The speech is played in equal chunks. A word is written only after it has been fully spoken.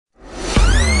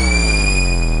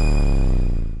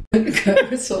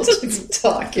We're supposed to be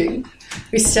talking.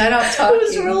 We start off talking.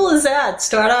 Whose rule is that?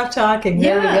 Start off talking.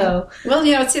 There we go. Well,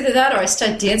 it's either that or I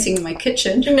start dancing in my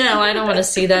kitchen. No, I don't want to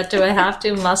see that. Do I have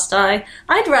to? Must I?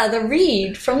 I'd rather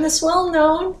read from this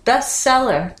well-known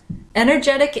bestseller,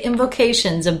 Energetic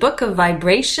Invocations, a book of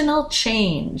vibrational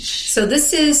change. So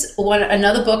this is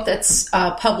another book that's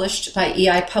published by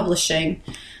EI Publishing,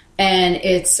 and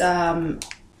it's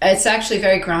actually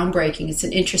very groundbreaking. It's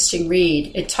an interesting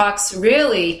read. It talks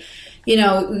really,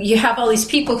 you have all these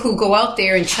people who go out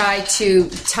there and try to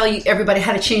tell everybody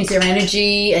how to change their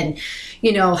energy, and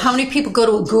how many people go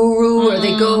to a guru or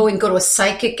they go to a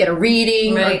psychic, get a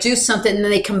reading, or do something, and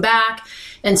then they come back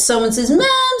and someone says, "Mom,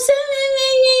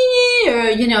 or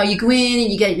you go in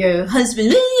and you get your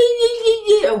husband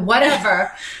or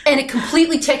whatever, and it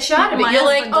completely takes you out of it. You're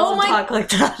like, oh my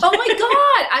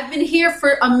God, I've been here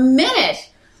for a minute.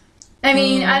 I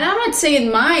mean, and I'm not saying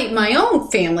my own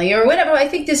family or whatever. I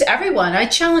think there's everyone. I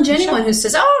challenge anyone who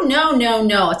says, "Oh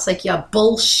no." It's like, yeah,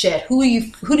 bullshit. Who do you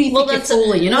think you're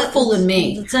fooling? You're not fooling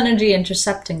me. It's energy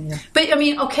intercepting you. But I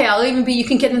mean, okay, I'll even be. You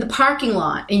can get in the parking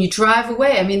lot and you drive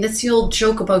away. I mean, that's the old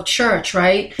joke about church,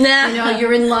 right? Nah.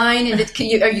 You're in line and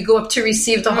you go up to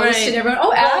receive the host and everyone.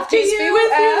 Oh, after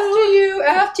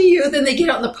you. Then they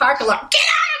get out in the parking lot. Get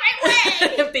out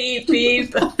of my way! Beep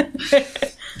beep.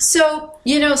 So,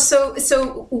 so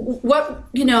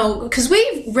what, because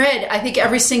we've read, I think,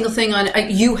 every single thing on,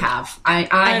 you have. I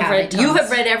have. You have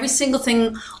read every single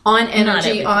thing on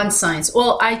energy, on science.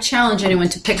 Well, I challenge anyone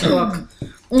to pick a book,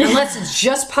 unless it's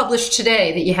just published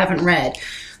today that you haven't read.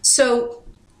 So,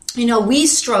 we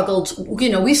struggled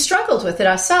with it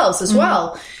ourselves as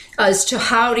well, as to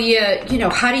how do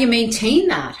you maintain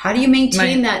that? How do you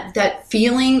maintain that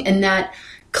feeling and that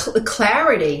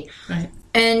clarity? Right.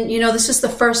 And, this is the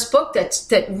first book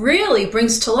that really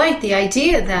brings to light the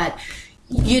idea that,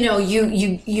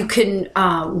 you can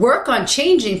work on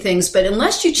changing things, but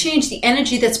unless you change the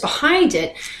energy that's behind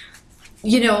it,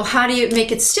 how do you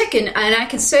make it stick? And I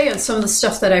can say on some of the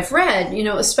stuff that I've read,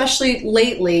 especially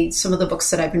lately, some of the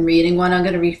books that I've been reading, one I'm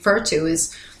going to refer to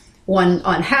is one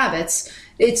on habits.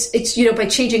 It's by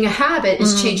changing a habit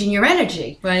is changing your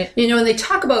energy. Right. And they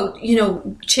talk about,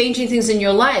 changing things in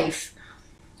your life.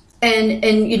 And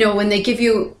when they give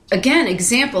you, again,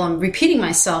 example, I'm repeating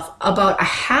myself, about a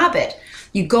habit,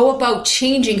 you go about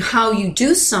changing how you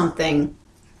do something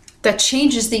that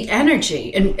changes the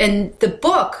energy. And the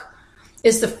book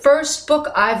is the first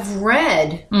book I've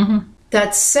read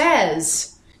that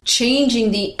says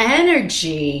changing the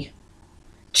energy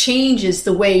changes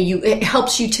the way it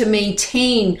helps you to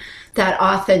maintain that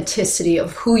authenticity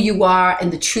of who you are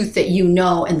and the truth that you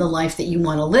know and the life that you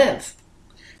want to live.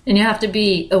 And you have to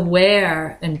be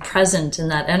aware and present in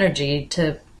that energy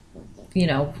to,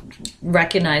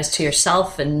 recognize to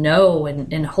yourself and know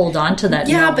and hold on to that.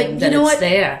 Yeah, but that it's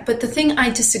there. But the thing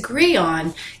I disagree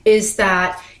on is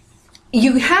that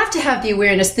you have to have the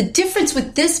awareness. The difference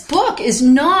with this book is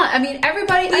not,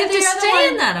 everybody... You have to stay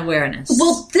in that awareness.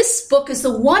 Well, this book is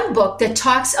the one book that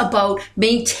talks about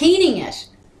maintaining it.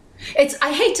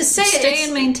 I hate to say Stay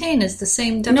and maintain is the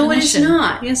same definition. No, it is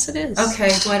not. Yes, it is.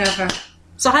 Okay, whatever.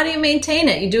 So how do you maintain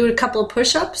it? You do a couple of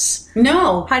push-ups?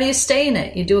 No. How do you stay in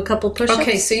it? You do a couple of push-ups?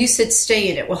 Okay, so you said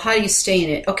stay in it. Well, how do you stay in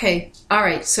it? Okay, all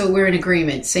right, so we're in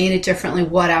agreement. Saying it differently,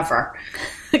 whatever.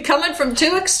 Coming from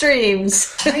two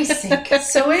extremes. Christ's sake.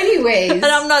 So anyways. And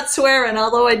I'm not swearing,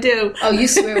 although I do. Oh, you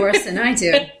swear worse than I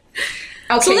do.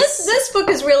 Okay. So this book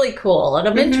is really cool, and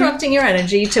I'm interrupting your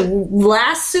energy to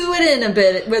lasso it in a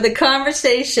bit where the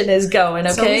conversation is going,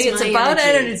 okay? It's about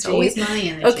energy. It's always my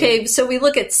energy. Okay, so we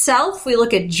look at self, we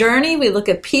look at journey, we look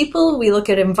at people, we look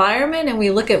at environment, and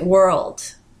we look at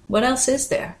world. What else is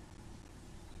there?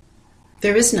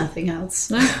 There is nothing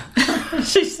else.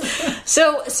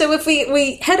 So if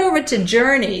we head over to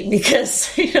Journey,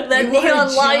 because that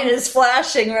neon light is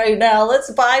flashing right now,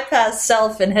 let's bypass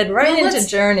self and head into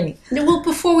Journey. Well,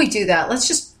 before we do that, let's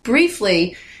just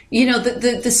briefly,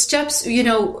 the steps,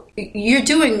 you're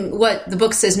doing what the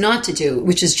book says not to do,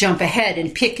 which is jump ahead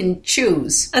and pick and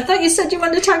choose. I thought you said you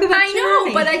wanted to talk about Journey. I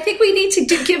know, but I think we need to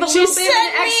give a little bit of an extra... She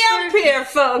set me up here,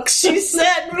 folks. She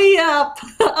set me up.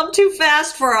 I'm too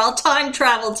fast for her. I'll time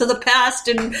travel to the past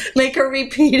and make her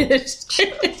repeat it.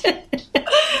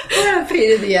 What a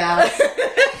pain in the ass.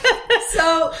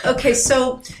 So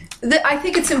I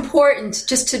think it's important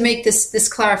just to make this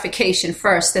clarification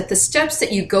first, that the steps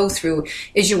that you go through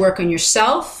is you work on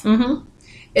yourself, and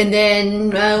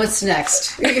then what's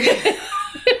next?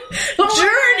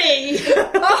 Journey.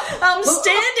 I'm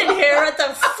standing here at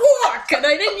the fork, and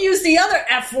I didn't use the other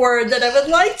F word that I would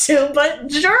like to, but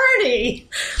journey.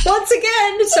 Once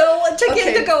again, so it took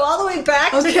you to go all the way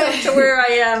back to where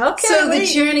I am. Okay. So the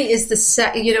journey is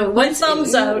once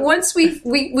thumbs out. Once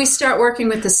we start working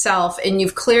with the self, and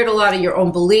you've cleared a lot of your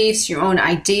own beliefs, your own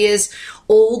ideas,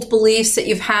 old beliefs that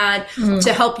you've had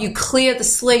to help you clear the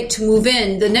slate to move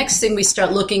in. The next thing we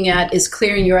start looking at is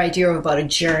clearing your idea about a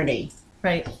journey.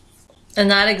 Right.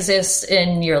 And that exists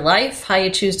in your life, how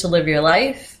you choose to live your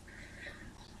life.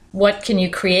 What can you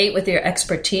create with your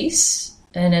expertise?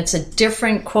 And it's a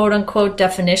different quote-unquote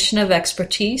definition of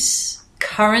expertise.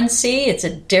 Currency, it's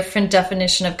a different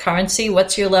definition of currency.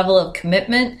 What's your level of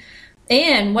commitment?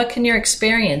 And what can your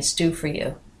experience do for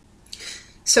you?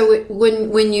 So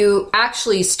when you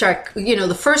actually start,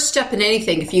 the first step in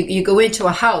anything, if you go into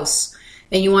a house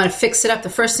and you want to fix it up, the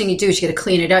first thing you do is you got to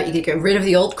clean it out. You got to get rid of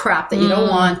the old crap that you don't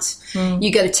want.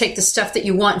 You got to take the stuff that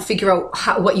you want and figure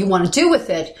out what you want to do with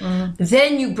it.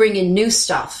 Then you bring in new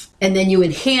stuff, and then you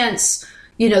enhance,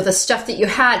 the stuff that you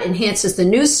had enhances the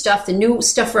new stuff. The new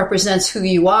stuff represents who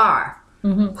you are,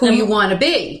 who you want to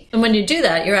be. And when you do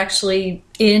that, you're actually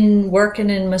working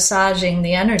and massaging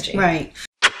the energy. Right.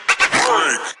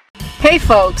 Hey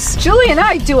folks, Julie and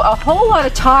I do a whole lot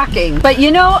of talking, but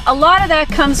a lot of that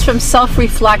comes from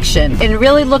self-reflection and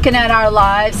really looking at our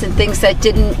lives and things that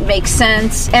didn't make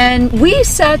sense. And we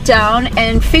sat down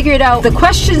and figured out the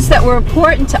questions that were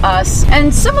important to us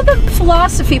and some of the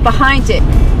philosophy behind it.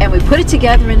 And we put it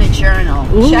together in a journal.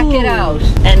 Ooh. Check it out.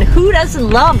 And who doesn't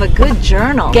love a good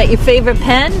journal? Get your favorite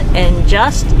pen and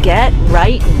just get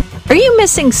writing. Are you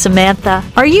missing Samantha?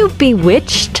 Are you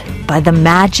bewitched by the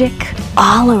magic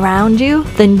all around you?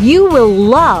 Then you will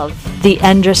love the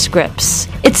Endra Scripts.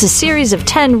 It's a series of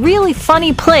 10 really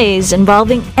funny plays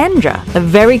involving Endra, a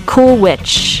very cool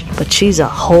witch, but she's a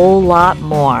whole lot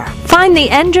more. Find the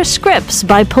Endra Scripts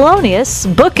by Polonius,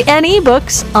 book and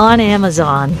ebooks on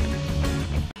Amazon.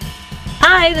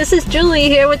 Hi, this is Julie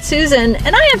here with Susan,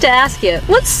 and I have to ask you,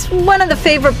 what's one of the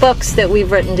favorite books that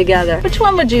we've written together? Which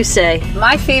one would you say?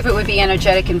 My favorite would be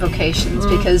Energetic Invocations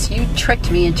because you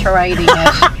tricked me into writing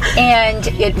it, and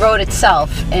it wrote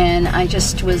itself, and I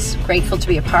just was grateful to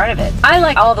be a part of it. I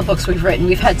like all the books we've written.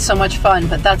 We've had so much fun,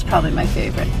 but that's probably my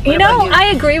favorite. You know, I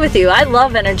agree with you. I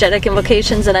love Energetic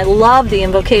Invocations, and I love the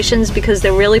invocations because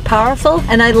they're really powerful,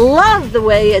 and I love the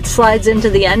way it slides into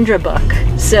the Endra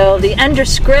book. So the Endra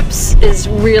Scripts is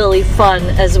really fun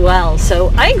as well.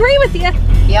 So I agree with you.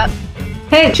 Yep.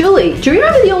 Hey, Julie, do you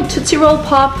remember the old Tootsie Roll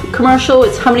Pop commercial?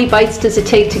 It's how many bites does it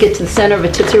take to get to the center of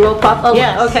a Tootsie Roll Pop? Oh,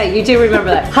 yes. Okay, you do remember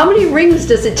that. How many rings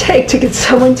does it take to get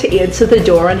someone to answer the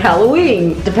door on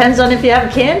Halloween? Depends on if you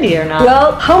have candy or not.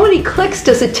 Well, how many clicks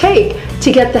does it take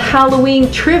to get the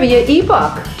Halloween trivia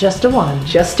ebook? Just a one.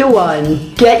 Just a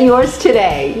one. Get yours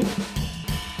today.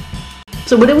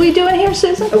 So what are we doing here,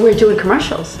 Susan? Oh, we're doing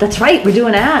commercials. That's right, we're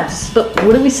doing ads. But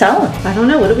what are we selling? I don't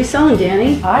know. What are we selling,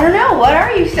 Danny? I don't know. What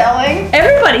are you selling?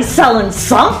 Everybody's selling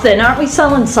something. Aren't we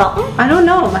selling something? I don't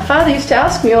know. My father used to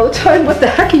ask me all the time, what the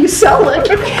heck are you selling?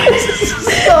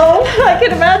 So, I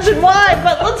can imagine why,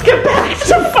 but let's get back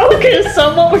to focus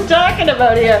on what we're talking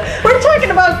about here. We're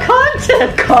talking about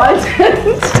content.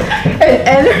 Content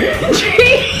and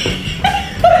energy.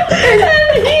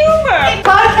 And humor.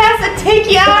 Podcasts that take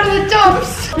you out of the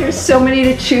dumps. There's so many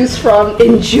to choose from.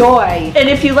 Enjoy. And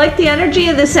if you like the energy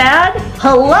of this ad,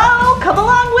 hello, come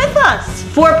along with us.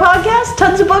 4 podcasts,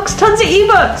 tons of books, tons of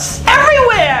ebooks,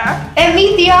 everywhere. And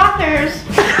meet the authors.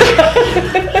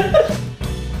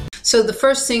 So the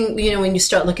first thing, when you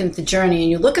start looking at the journey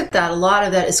and you look at that, a lot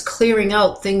of that is clearing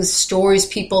out things, stories,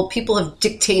 people have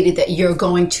dictated that you're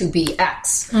going to be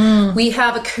X. We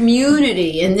have a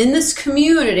community, and in this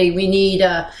community we need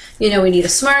we need a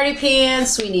smarty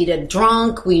pants, we need a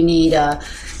drunk, we need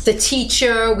the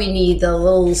teacher, we need the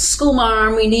little school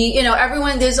mom, we need,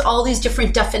 everyone, there's all these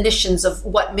different definitions of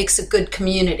what makes a good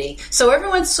community. So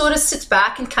everyone sort of sits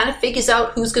back and kind of figures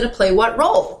out who's going to play what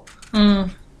role.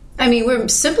 I mean, we're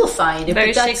simplifying it.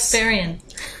 Very but Shakespearean.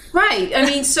 Right. I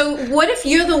mean, so what if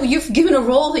you've given a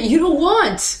role that you don't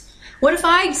want? What if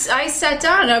I sat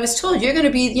down and I was told you're going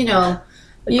to be,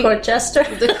 The court jester?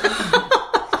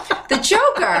 The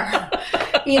Joker.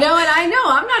 And I know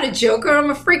I'm not a joker. I'm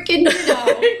a freaking,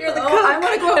 You're the cook. I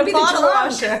want to go and be the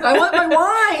drunk. I want my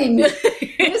wine.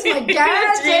 Here's my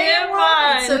goddamn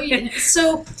wine.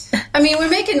 So, I mean, we're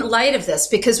making light of this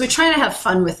because we're trying to have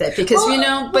fun with it because,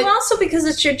 but also because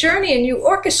it's your journey and you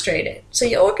orchestrate it. So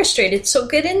you orchestrate it. So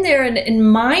get in there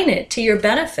and mine it to your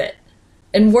benefit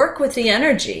and work with the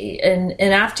energy. And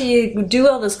after you do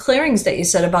all those clearings that you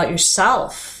said about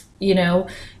yourself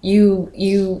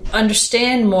you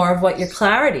understand more of what your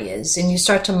clarity is, and you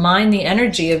start to mine the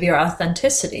energy of your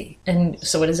authenticity. And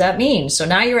so what does that mean? So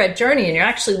now you're at Journey and you're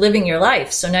actually living your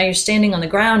life. So now you're standing on the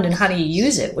ground, and how do you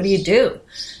use it? What do you do?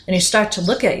 And you start to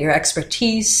look at your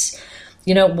expertise,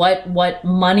 what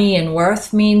money and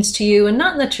worth means to you, and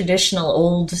not in the traditional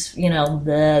old,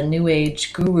 the new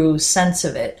age guru sense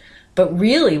of it, but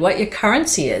really what your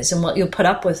currency is and what you'll put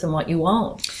up with and what you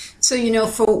won't. So,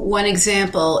 for one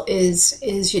example is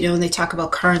when they talk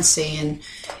about currency and,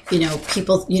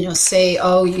 people, say,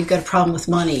 oh, you've got a problem with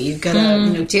money. You've got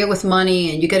to, deal with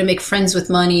money, and you got to make friends with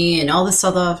money and all this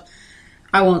other,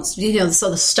 this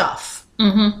other stuff.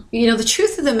 Mm-hmm. The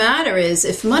truth of the matter is,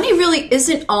 if money really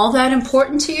isn't all that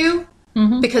important to you,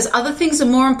 because other things are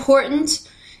more important,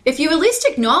 if you at least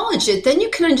acknowledge it, then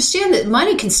you can understand that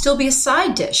money can still be a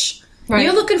side dish. Right.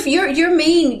 You're looking for your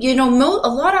main, a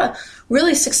lot of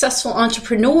really successful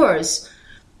entrepreneurs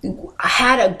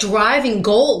had a driving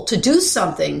goal to do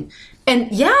something.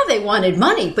 And yeah, they wanted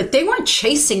money, but they weren't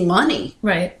chasing money.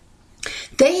 Right.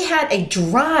 They had a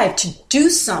drive to do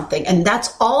something, and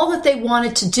that's all that they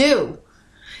wanted to do.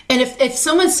 And if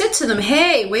someone said to them,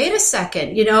 hey, wait a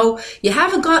second, you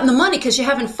haven't gotten the money because you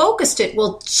haven't focused it.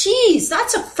 Well, geez,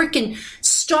 that's a freaking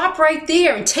stop right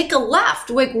there and take a left.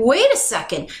 Wait a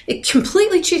second. It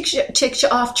completely takes you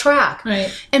off track.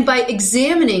 Right. And by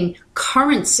examining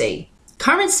currency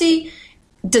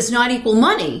does not equal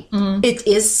money. It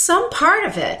is some part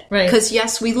of it. Right. Because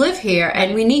yes, we live here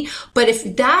and we need, but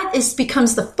if that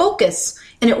becomes the focus,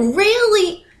 and it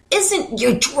really isn't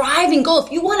your driving goal.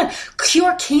 If you want to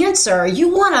cure cancer, you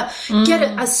want to get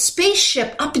a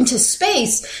spaceship up into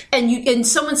space, and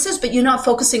someone says, but you're not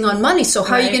focusing on money, so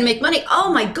how are you going to make money?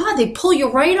 Oh my God, they pull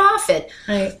you right off it.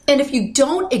 Right. And if you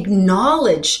don't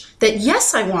acknowledge that,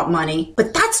 yes, I want money,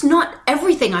 but that's not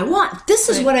everything I want. This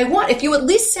is what I want. If you at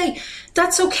least say,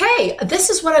 that's okay, this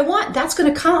is what I want, that's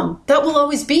going to come. That will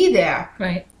always be there.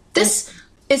 Right. This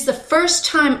is the first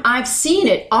time I've seen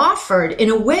it offered in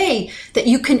a way that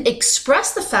you can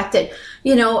express the fact that,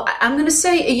 I'm going to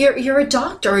say you're a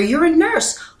doctor or you're a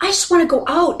nurse. I just want to go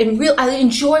out and I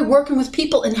enjoy working with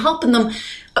people and helping them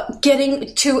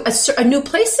getting to a new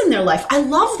place in their life. I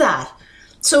love that.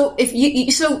 So if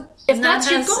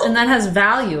that's your goal. And that has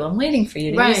value. I'm waiting for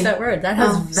you to use that word. That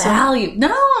has value.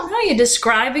 No, you're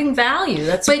describing value.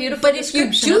 That's a beautiful description.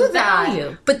 But if you do that,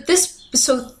 value. But this,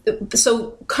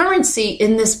 so currency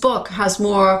in this book has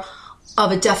more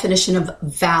of a definition of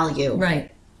value. Right.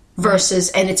 Versus,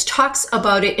 and it talks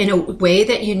about it in a way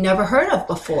that you never heard of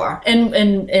before. And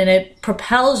it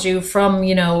propels you from,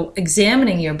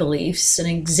 examining your beliefs and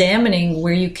examining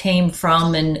where you came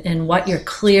from and what you're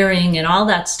clearing and all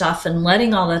that stuff, and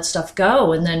letting all that stuff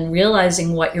go, and then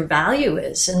realizing what your value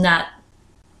is, and that,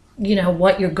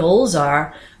 what your goals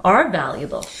are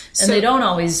valuable. And they don't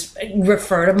always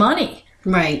refer to money.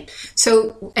 Right.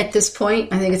 So at this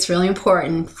point, I think it's really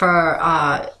important for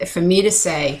me to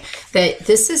say that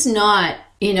this is not,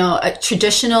 a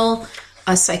traditional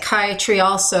psychiatry.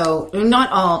 Also,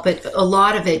 not all, but a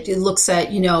lot of it looks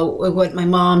at, what my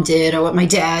mom did or what my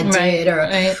dad did, or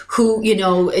who,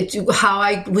 how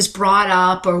I was brought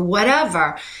up or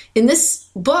whatever. In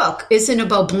this book, isn't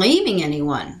about blaming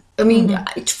anyone. I mean,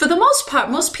 for the most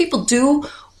part, most people do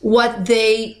what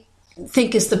they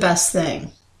think is the best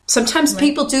thing. Sometimes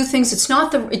people do things,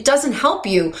 it doesn't help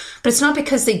you, but it's not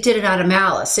because they did it out of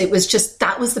malice. It was just,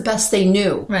 that was the best they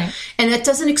knew. Right. And that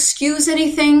doesn't excuse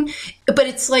anything, but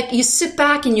it's like you sit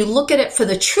back and you look at it for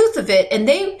the truth of it. And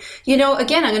they,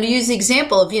 again, I'm going to use the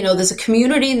example of, there's a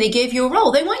community and they gave you a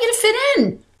role. They want you to fit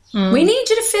in. We need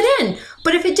you to fit in.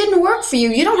 But if it didn't work for you,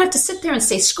 you don't have to sit there and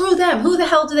say, screw them. Who the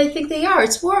hell do they think they are?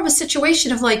 It's more of a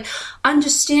situation of like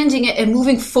understanding it and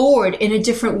moving forward in a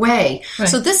different way. Right.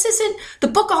 So this isn't, the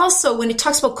book also, when it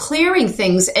talks about clearing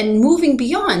things and moving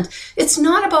beyond, it's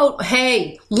not about,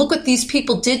 hey, look what these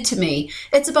people did to me.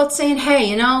 It's about saying,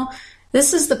 hey,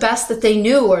 this is the best that they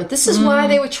knew, or this is why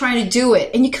they were trying to do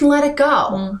it, and you can let it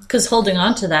go. Because holding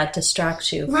on to that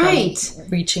distracts you from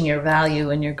reaching your value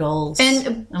and your goals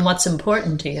and what's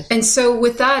important to you. And so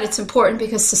with that, it's important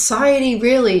because society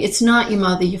really, it's not your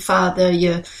mother, your father,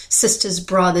 your sisters,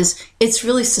 brothers. It's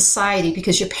really society,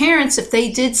 because your parents, if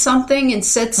they did something and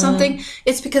said something,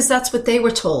 it's because that's what they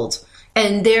were told.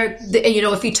 And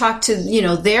if you talk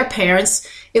to, their parents,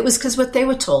 it was because what they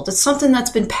were told. It's something that's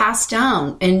been passed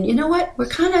down. And you know what? We're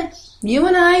kind of, you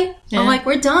and I are like,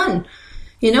 we're done.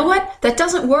 You know what? That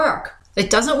doesn't work. It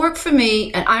doesn't work for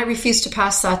me, and I refuse to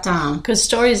pass that down. Because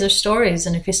stories are stories,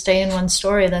 and if you stay in one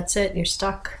story, that's it. You're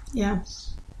stuck. Yeah.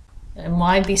 And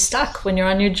why be stuck when you're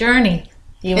on your journey?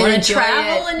 You want to enjoy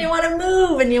travel it. and you want to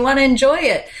move and you want to enjoy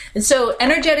it. And so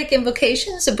Energetic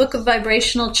Invocations, a book of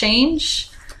vibrational change,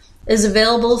 is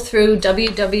available through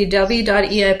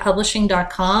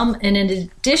www.eipublishing.com. And in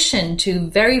addition to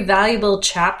very valuable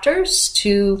chapters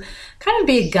to kind of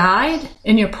be a guide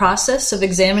in your process of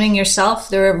examining yourself,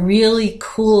 there are really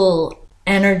cool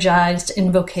energized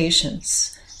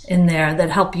invocations in there that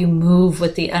help you move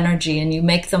with the energy and you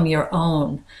make them your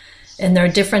own. And they're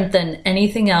different than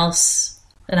anything else,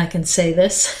 and I can say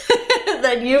this,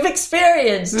 that you've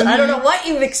experienced. I don't know what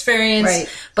you've experienced,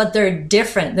 but they're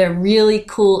different. They're really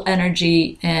cool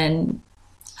energy, and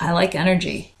I like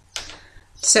energy.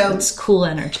 So It's cool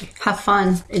energy. have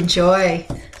fun. Enjoy.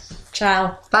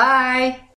 Ciao. Bye.